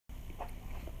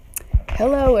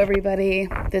Hello, everybody.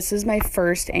 This is my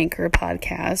first Anchor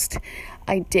podcast.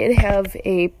 I did have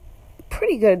a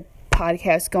pretty good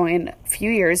podcast going a few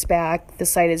years back. The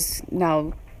site is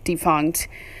now defunct.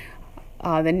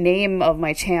 The name of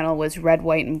my channel was Red,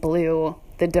 White, and Blue,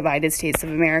 the Divided States of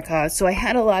America. So I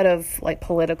had a lot of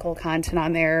political content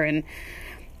on there, and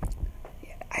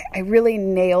I really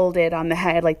nailed it on the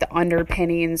head, the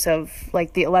underpinnings of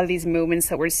a lot of these movements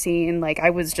that we're seeing.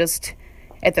 I was just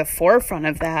at the forefront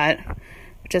of that,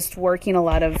 just working a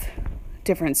lot of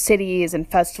different cities and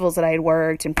festivals that I had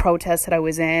worked and protests that I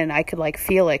was in. I could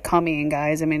feel it coming,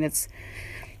 guys. I mean,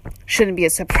 shouldn't be a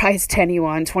surprise to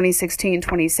anyone. 2016,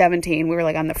 2017, we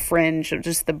were on the fringe of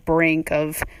just the brink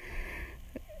of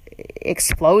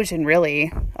explosion,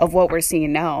 really, of what we're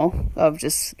seeing now, of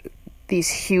just these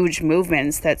huge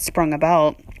movements that sprung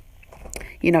about,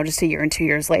 just a year and 2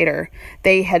 years later.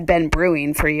 They had been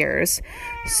brewing for years.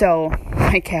 So,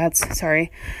 my cats,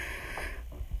 sorry.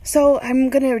 So,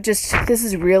 I'm going to this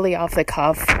is really off the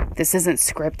cuff. This isn't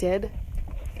scripted.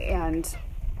 And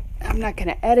I'm not going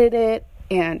to edit it.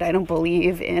 And I don't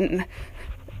believe in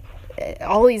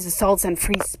all these assaults on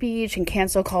free speech and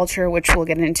cancel culture, which we'll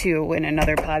get into in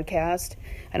another podcast.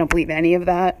 I don't believe any of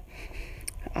that.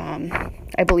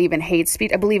 I believe in hate speech.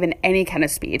 I believe in any kind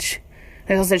of speech.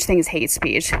 There's no such thing as hate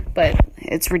speech, but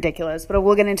it's ridiculous. But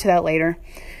we'll get into that later.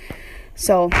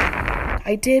 So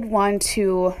I did want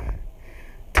to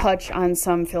touch on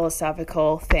some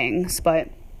philosophical things, but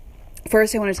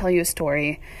first I want to tell you a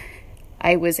story.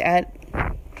 I was at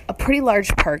a pretty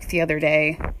large park the other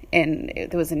day, and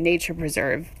there was a nature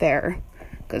preserve there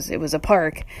because it was a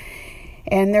park.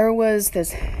 And there was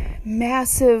this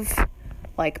massive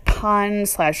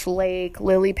pond/lake,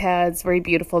 lily pads, very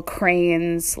beautiful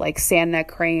cranes, sand neck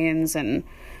cranes, and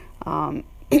all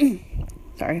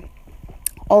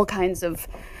kinds of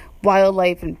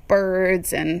wildlife and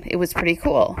birds, and it was pretty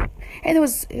cool. And it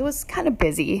was kind of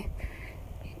busy,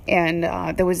 and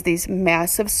there was these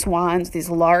massive swans, these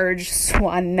large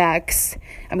swan necks.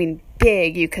 I mean,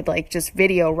 big. You could just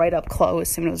video right up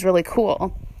close. I mean, it was really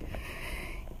cool.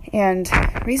 And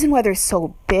the reason why they're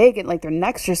so big and their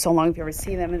necks are so long, if you ever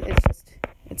see them,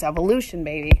 it's evolution,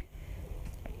 baby.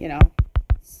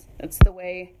 It's the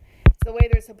way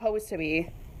they're supposed to be,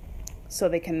 so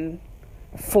they can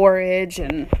forage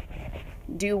and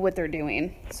do what they're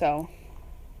doing. So,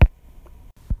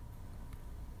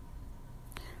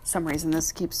 some reason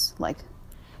this keeps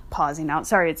pausing out.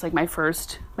 Sorry, it's my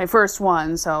first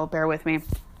one, so bear with me.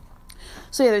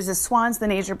 So yeah, there's the swans, the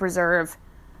nature preserve.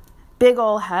 Big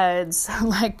old heads,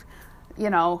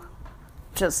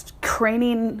 just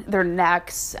craning their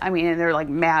necks. I mean, they're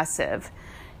massive.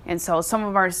 And so some of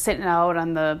them are sitting out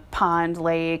on the pond,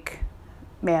 lake,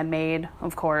 man-made,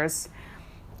 of course,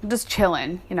 just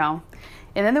chilling, And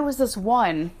then there was this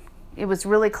one, it was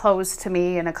really close to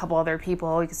me and a couple other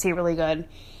people. You could see it really good.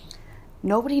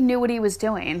 Nobody knew what he was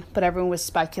doing, but everyone was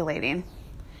speculating.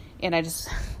 And I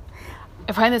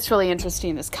find this really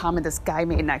interesting, this comment this guy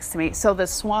made next to me. So the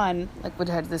swan, which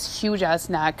had this huge-ass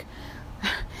neck,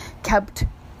 kept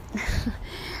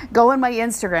go on my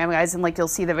Instagram, guys, and you'll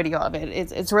see the video of it.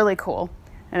 It's really cool,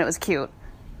 and it was cute.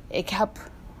 It kept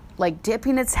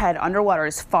dipping its head underwater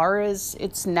as far as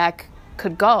its neck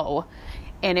could go,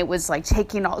 and it was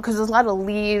taking all, because there's a lot of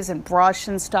leaves and brush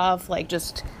and stuff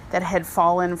just that had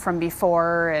fallen from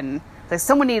before, and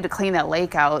someone needed to clean that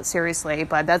lake out, seriously.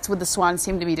 But that's what the swan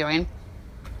seemed to be doing.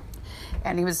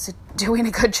 And he was doing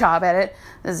a good job at it.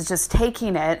 This is just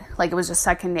taking it it was just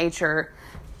second nature.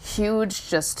 Huge,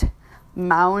 just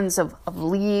mounds of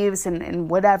leaves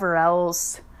and whatever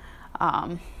else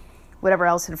had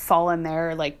fallen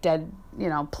there, dead,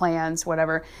 plants,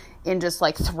 whatever, and just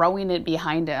throwing it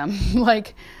behind him,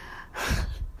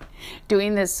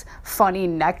 doing this funny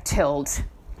neck tilt,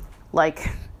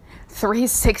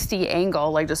 360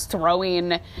 angle, just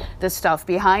throwing the stuff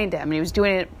behind him. And he was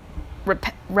doing it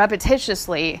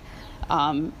repetitiously,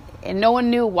 and no one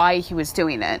knew why he was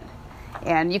doing it.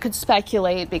 And you could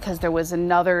speculate because there was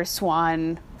another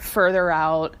swan further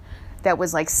out that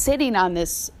was sitting on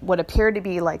this, what appeared to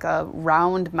be a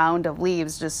round mound of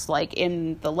leaves, just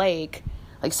in the lake,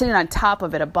 sitting on top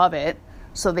of it, above it.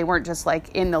 So they weren't just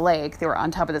in the lake, they were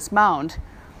on top of this mound.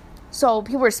 So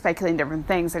people were speculating different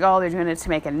things, oh, they're doing it to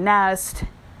make a nest.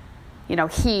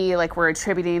 We're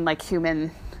attributing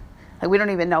human, we don't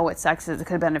even know what sex is. It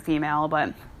could have been a female,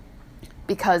 but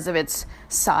because of its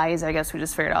size, I guess we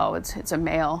just figured, it's a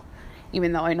male,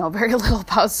 even though I know very little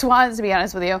about swans, to be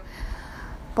honest with you.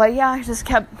 But yeah, I just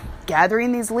kept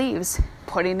gathering these leaves,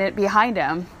 putting it behind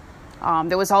him.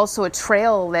 There was also a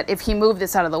trail that if he moved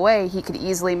this out of the way, he could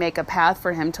easily make a path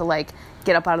for him to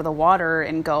get up out of the water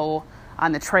and go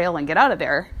on the trail and get out of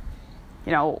there.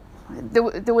 You know,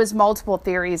 there was multiple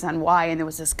theories on why, and there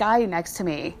was this guy next to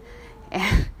me,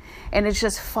 and it's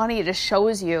just funny. It just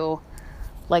shows you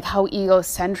like how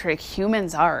egocentric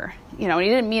humans are. You know, he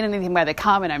didn't mean anything by the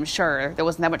comment, I'm sure. There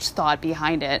wasn't that much thought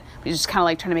behind it. He was just kind of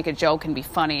like trying to make a joke and be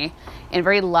funny. And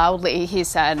very loudly he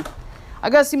said, "I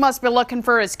guess he must be looking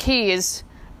for his keys,"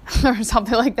 or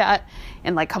something like that.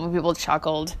 And like a couple people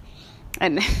chuckled.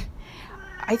 And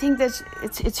I think that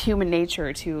it's human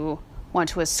nature to want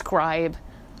to ascribe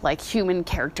like human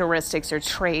characteristics or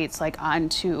traits like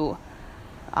onto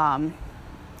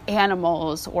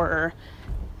animals or,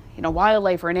 you know,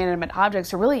 wildlife or inanimate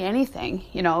objects or really anything,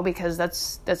 you know, because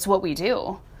that's what we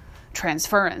do,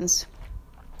 transference.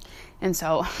 And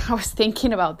so I was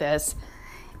thinking about this,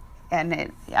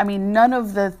 and none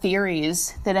of the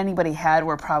theories that anybody had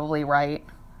were probably right.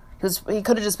 He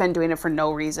could have just been doing it for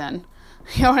no reason.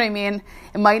 You know what I mean?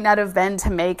 It might not have been to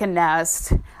make a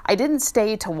nest. I didn't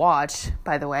stay to watch,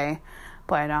 by the way,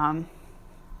 but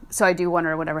so I do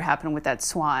wonder whatever happened with that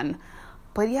swan.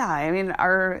 But yeah, I mean,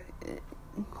 our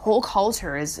whole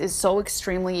culture is so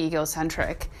extremely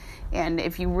egocentric, and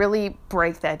if you really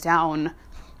break that down,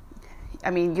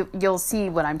 I mean, you'll see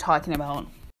what I'm talking about.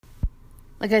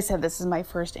 Like I said, this is my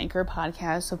first Anchor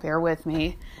podcast, so bear with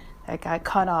me. I got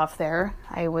cut off there.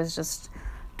 I was just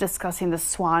discussing the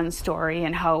swan story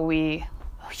and how we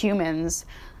humans,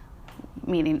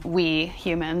 meaning we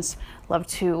humans, love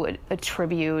to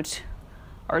attribute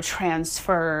or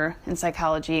transfer in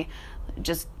psychology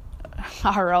just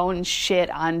our own shit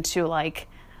onto like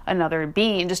another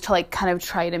being, just to like kind of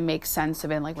try to make sense of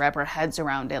it and like wrap our heads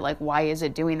around it. Like, why is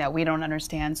it doing that? We don't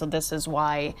understand, so this is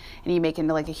why. And you make it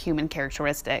into like a human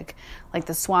characteristic. Like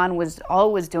the swan was, all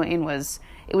it was doing was,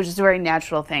 it was just a very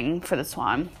natural thing for the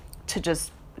swan to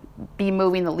just be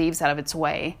moving the leaves out of its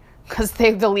way, because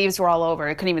the leaves were all over.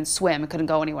 It couldn't even swim. It couldn't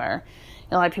go anywhere.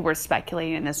 And a lot of people were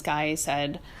speculating, and this guy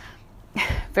said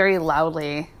very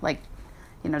loudly, like,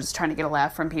 you know, just trying to get a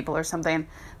laugh from people or something,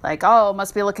 like, "Oh, it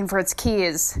must be looking for its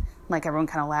keys." Like, everyone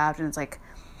kind of laughed, and it's like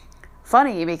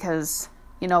funny because,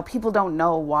 you know, people don't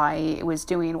know why it was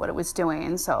doing what it was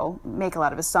doing, so make a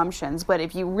lot of assumptions. But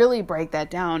if you really break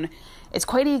that down, it's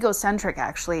quite egocentric,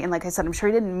 actually. And like I said, I'm sure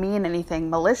he didn't mean anything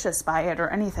malicious by it or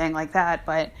anything like that,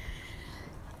 but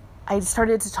I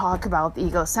started to talk about the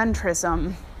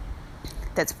egocentrism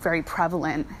that's very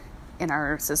prevalent in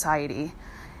our society,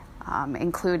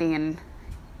 including,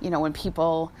 you know, when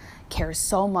people care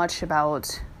so much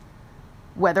about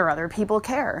whether other people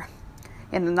care.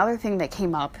 And another thing that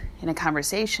came up in a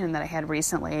conversation that I had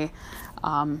recently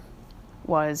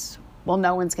was, well,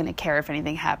 no one's going to care if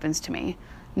anything happens to me.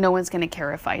 No one's going to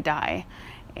care if I die.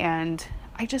 And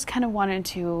I just kind of wanted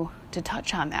to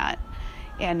touch on that.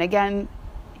 And again,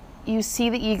 you see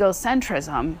the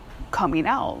egocentrism coming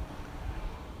out.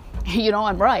 You know,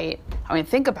 I'm right. I mean,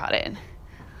 think about it.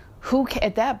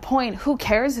 At that point, who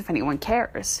cares if anyone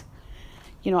cares?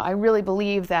 You know, I really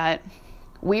believe that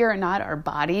we are not our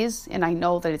bodies, and I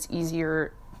know that it's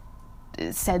easier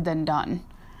said than done.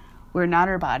 We're not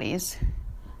our bodies.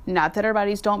 Not that our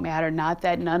bodies don't matter, not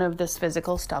that none of this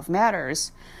physical stuff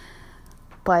matters,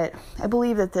 but I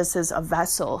believe that this is a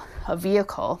vessel, a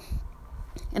vehicle,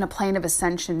 in a plane of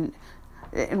ascension,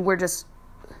 and we're just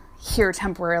here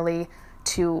temporarily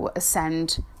to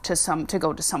ascend to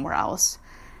go to somewhere else.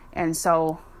 And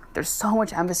so there's so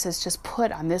much emphasis just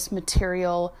put on this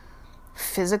material,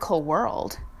 physical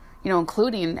world, you know,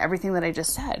 including everything that I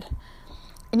just said.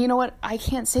 And you know what? I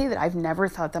can't say that I've never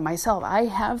thought that myself. I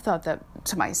have thought that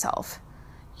to myself,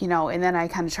 you know, and then I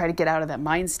kind of try to get out of that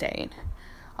mind state.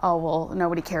 Oh, well,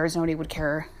 nobody cares. Nobody would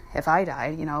care if I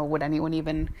died. You know, would anyone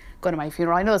even go to my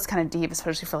funeral? I know it's kind of deep,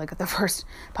 especially for like the first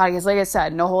podcast. Like I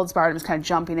said, no holds barred. I'm just kind of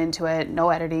jumping into it. No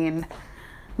editing,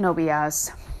 no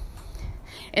BS.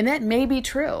 And that may be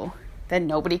true, that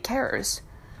nobody cares.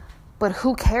 But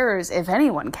who cares if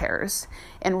anyone cares?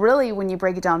 And really, when you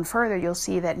break it down further, you'll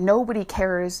see that nobody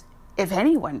cares if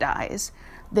anyone dies.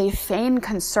 They feign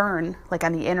concern, like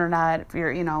on the internet,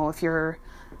 if you're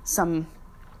some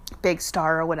big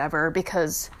star or whatever,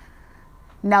 because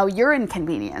now you're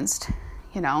inconvenienced,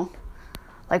 you know?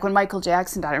 Like when Michael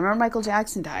Jackson died. I remember Michael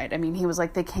Jackson died. I mean, he was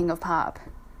like the king of pop,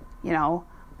 you know?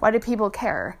 Why did people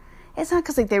care? It's not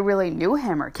because like they really knew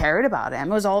him or cared about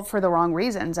him. It was all for the wrong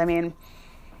reasons. I mean,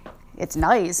 it's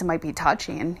nice. It might be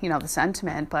touching, you know, the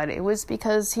sentiment, but it was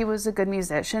because he was a good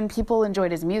musician. People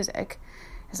enjoyed his music.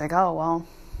 It's like, oh, well,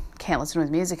 can't listen to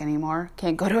his music anymore.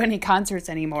 Can't go to any concerts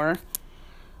anymore.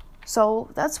 So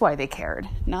that's why they cared.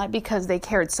 Not because they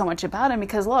cared so much about him.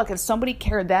 Because look, if somebody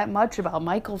cared that much about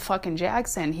Michael fucking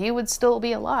Jackson, he would still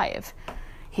be alive.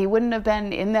 He wouldn't have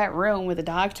been in that room with a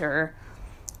doctor,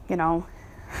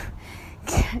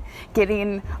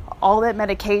 getting all that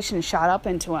medication shot up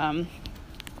into him,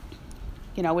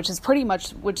 which is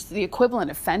the equivalent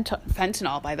of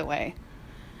fentanyl, by the way.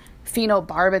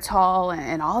 Phenobarbital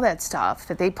and all that stuff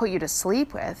that they put you to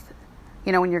sleep with,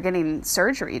 when you're getting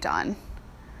surgery done.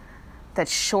 That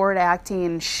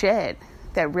short-acting shit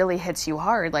that really hits you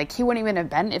hard. Like, he wouldn't even have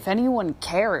been, if anyone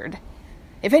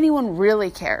really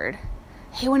cared,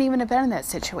 he wouldn't even have been in that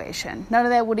situation. None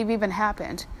of that would have even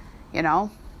happened, And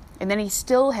then he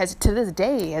still has, to this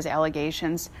day, he has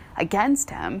allegations against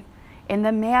him. And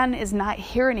the man is not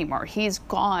here anymore. He's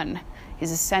gone.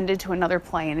 He's ascended to another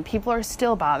plane, and people are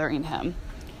still bothering him.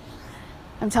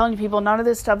 I'm telling you, people, none of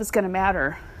this stuff is going to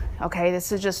matter. Okay?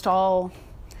 This is just all,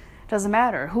 doesn't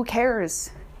matter. Who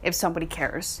cares if somebody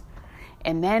cares?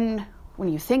 And then when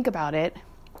you think about it,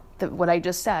 what I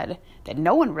just said, that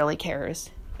no one really cares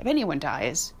if anyone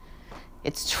dies.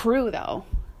 It's true, though.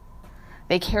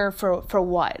 They care for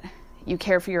what? You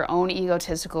care for your own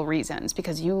egotistical reasons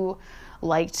because you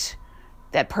liked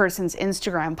that person's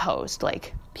Instagram post.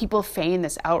 Like, people feign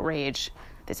this outrage,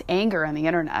 this anger on the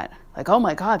internet. Like, oh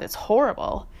my God, that's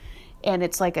horrible. And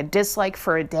it's like a dislike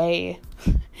for a day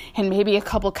and maybe a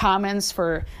couple comments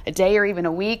for a day or even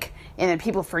a week. And then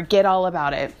people forget all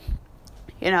about it.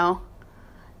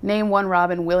 Name one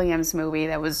Robin Williams movie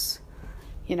that was,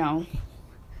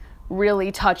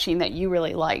 really touching that you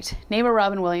really liked. Name a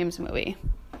Robin Williams movie.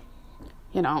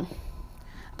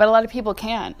 But a lot of people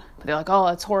can't. But they're like, oh,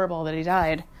 it's horrible that he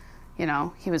died.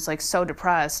 He was like so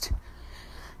depressed.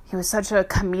 He was such a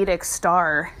comedic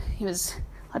star. A lot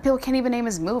of people can't even name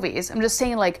his movies. I'm just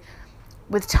saying, like,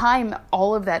 with time,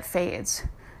 all of that fades.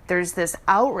 There's this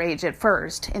outrage at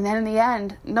first, and then in the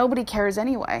end, nobody cares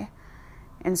anyway.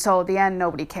 And so at the end,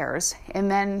 nobody cares. And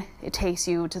then it takes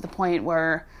you to the point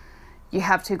where you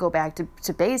have to go back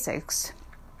to basics.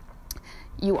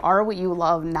 You are what you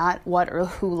love, not what or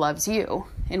who loves you.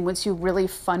 And once you really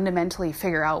fundamentally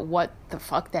figure out what the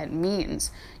fuck that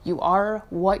means, you are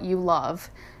what you love,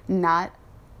 not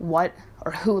what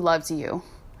or who loves you.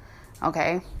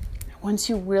 Okay? Once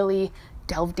you really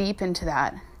delve deep into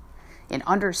that and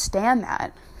understand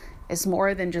that it's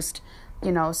more than just,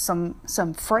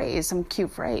 some phrase, some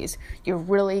cute phrase, you're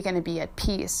really going to be at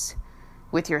peace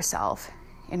with yourself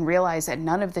and realize that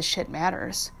none of this shit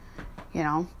matters,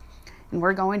 And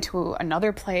we're going to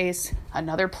another place,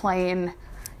 another plane.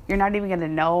 You're not even going to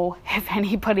know if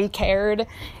anybody cared.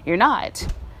 You're not.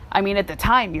 I mean, at the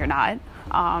time, you're not,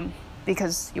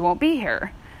 because you won't be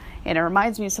here. And it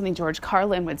reminds me of something George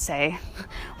Carlin would say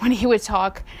when he would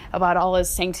talk about all his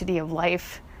sanctity of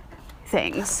life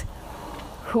things.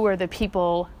 Who are the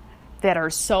people that are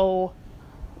so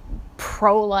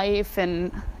pro-life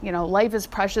and, life is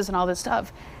precious and all this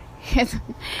stuff.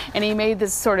 And he made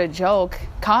this sort of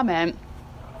comment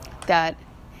that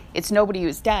it's nobody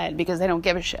who's dead because they don't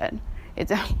give a shit.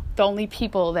 It's the only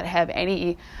people that have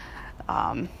any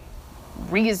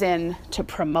reason to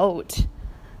promote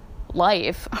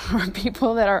life are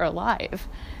people that are alive.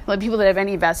 Like, people that have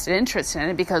any vested interest in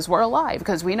it because we're alive,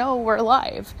 because we know we're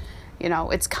alive.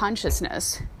 It's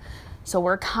consciousness. So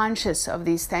we're conscious of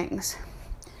these things.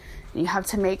 You have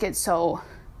to make it so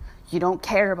you don't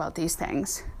care about these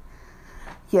things.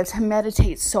 You have to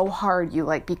meditate so hard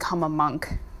you become a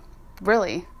monk.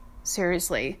 Really,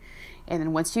 seriously. And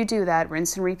then once you do that,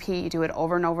 rinse and repeat, you do it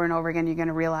over and over and over again, you're going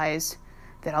to realize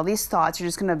that all these thoughts, you're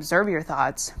just going to observe your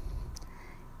thoughts.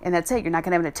 And that's it. You're not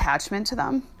going to have an attachment to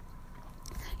them.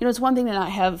 It's one thing to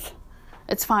not have,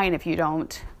 it's fine if you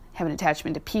don't have an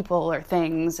attachment to people or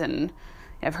things. And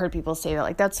I've heard people say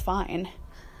that, that's fine.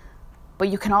 But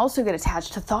you can also get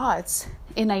attached to thoughts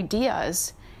and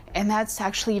ideas. And that's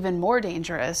actually even more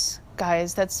dangerous,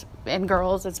 guys. And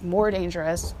girls, it's more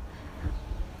dangerous.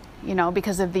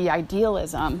 Because of the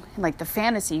idealism and the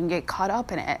fantasy, you can get caught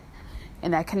up in it.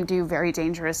 And that can do very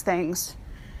dangerous things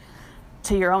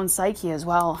to your own psyche as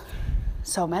well.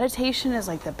 So meditation is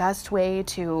the best way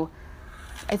to,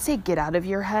 I'd say, get out of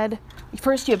your head.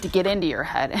 First you have to get into your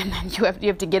head, and then you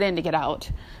have to get in to get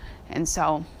out. And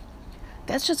so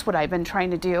that's just what I've been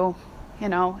trying to do,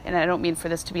 and I don't mean for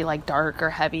this to be dark or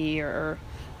heavy or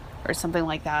something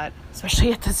like that,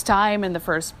 especially at this time in the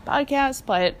first podcast,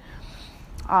 but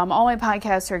all my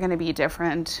podcasts are going to be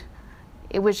different.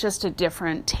 It was just a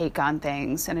different take on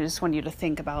things, and I just want you to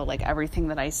think about everything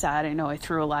that I said. I know I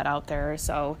threw a lot out there.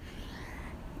 So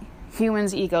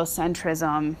humans'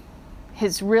 egocentrism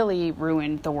has really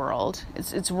ruined the world.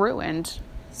 It's ruined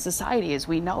society as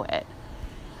we know it.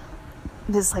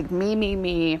 This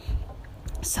me,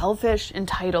 selfish,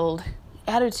 entitled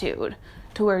attitude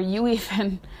to where you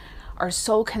even are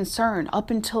so concerned up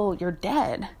until you're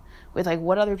dead with like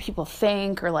what other people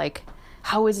think, or like,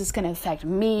 how is this going to affect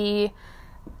me?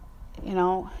 You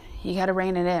know, you got to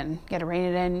rein it in. You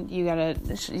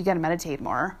got to meditate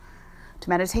more. To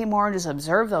meditate more and just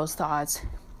observe those thoughts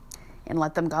and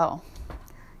let them go.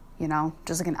 You know,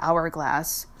 just like an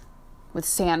hourglass with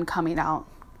sand coming out.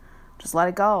 Just let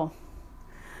it go.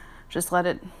 Just let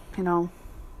it, run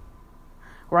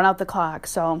out the clock.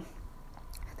 So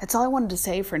that's all I wanted to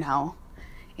say for now.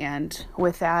 And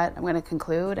with that, I'm going to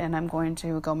conclude, and I'm going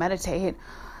to go meditate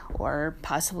or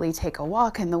possibly take a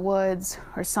walk in the woods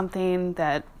or something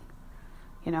that,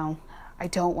 I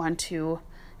don't want to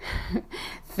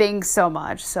think so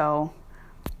much. So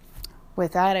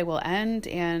with that, I will end,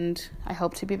 and I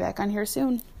hope to be back on here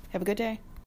soon. Have a good day.